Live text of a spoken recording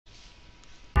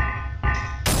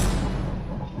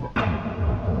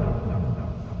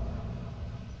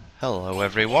Hello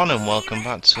everyone and welcome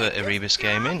back to Erebos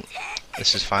Gaming.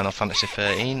 This is Final Fantasy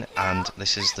XIII and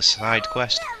this is the side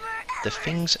quest, The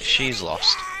Things She's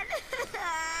Lost.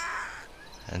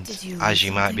 And as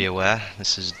you might be aware,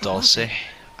 this is Dulcie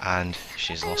and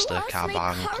she's lost her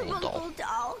Carbuncle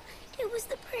doll. It was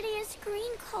the prettiest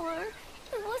green color.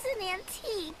 It was an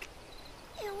antique.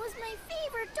 It was my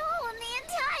favorite doll in the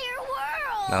entire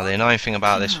world. Now the annoying thing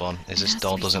about this one is this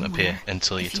doll doesn't appear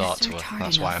until you talk to her.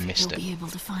 That's why I missed it.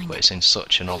 But it's in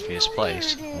such an obvious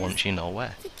place once you know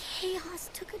where. The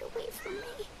chaos took it away from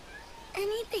me.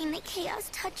 Anything that chaos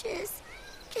touches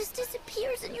just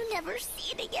disappears and you never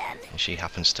see it again. And she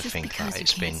happens to think that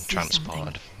it's been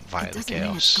transported via the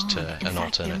chaos to an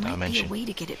alternate dimension. Way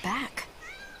to get it back.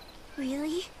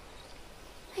 Really?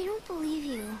 I don't believe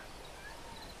you.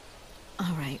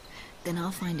 Alright, then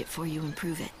I'll find it for you and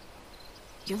prove it.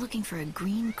 You're looking for a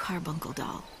green Carbuncle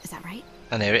doll, is that right?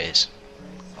 And here it is.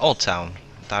 Old Town,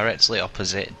 directly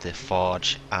opposite the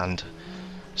Forge and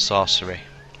Sorcery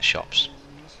shops.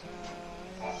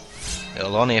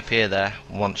 It'll only appear there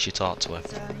once you talk to her.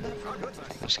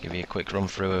 Just give you a quick run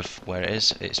through of where it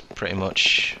is. It's pretty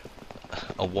much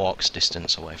a walk's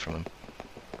distance away from him.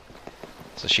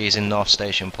 So she's in North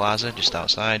Station Plaza, just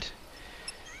outside.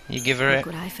 You give her it.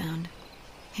 Look what I found.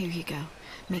 Here you go.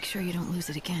 Make sure you don't lose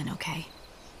it again, okay?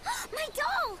 My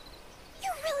doll! You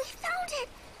really found it!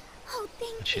 Oh,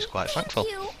 thank you. She's quite thankful.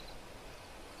 You.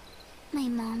 My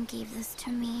mom gave this to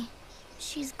me.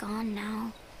 She's gone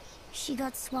now. She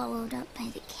got swallowed up by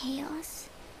the chaos.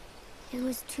 It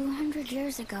was 200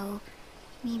 years ago,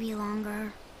 maybe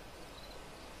longer.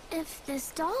 If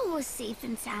this doll was safe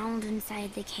and sound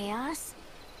inside the chaos,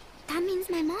 that means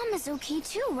my mom is okay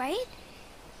too, right?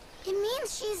 It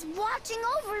means she's watching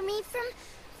over me from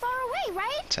far away,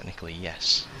 right? Technically,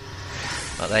 yes.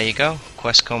 But there you go,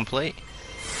 quest complete.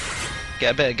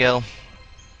 Get a bit of gil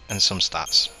and some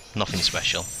stats. Nothing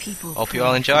special. Hope you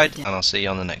all enjoyed, and I'll see you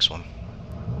on the next one.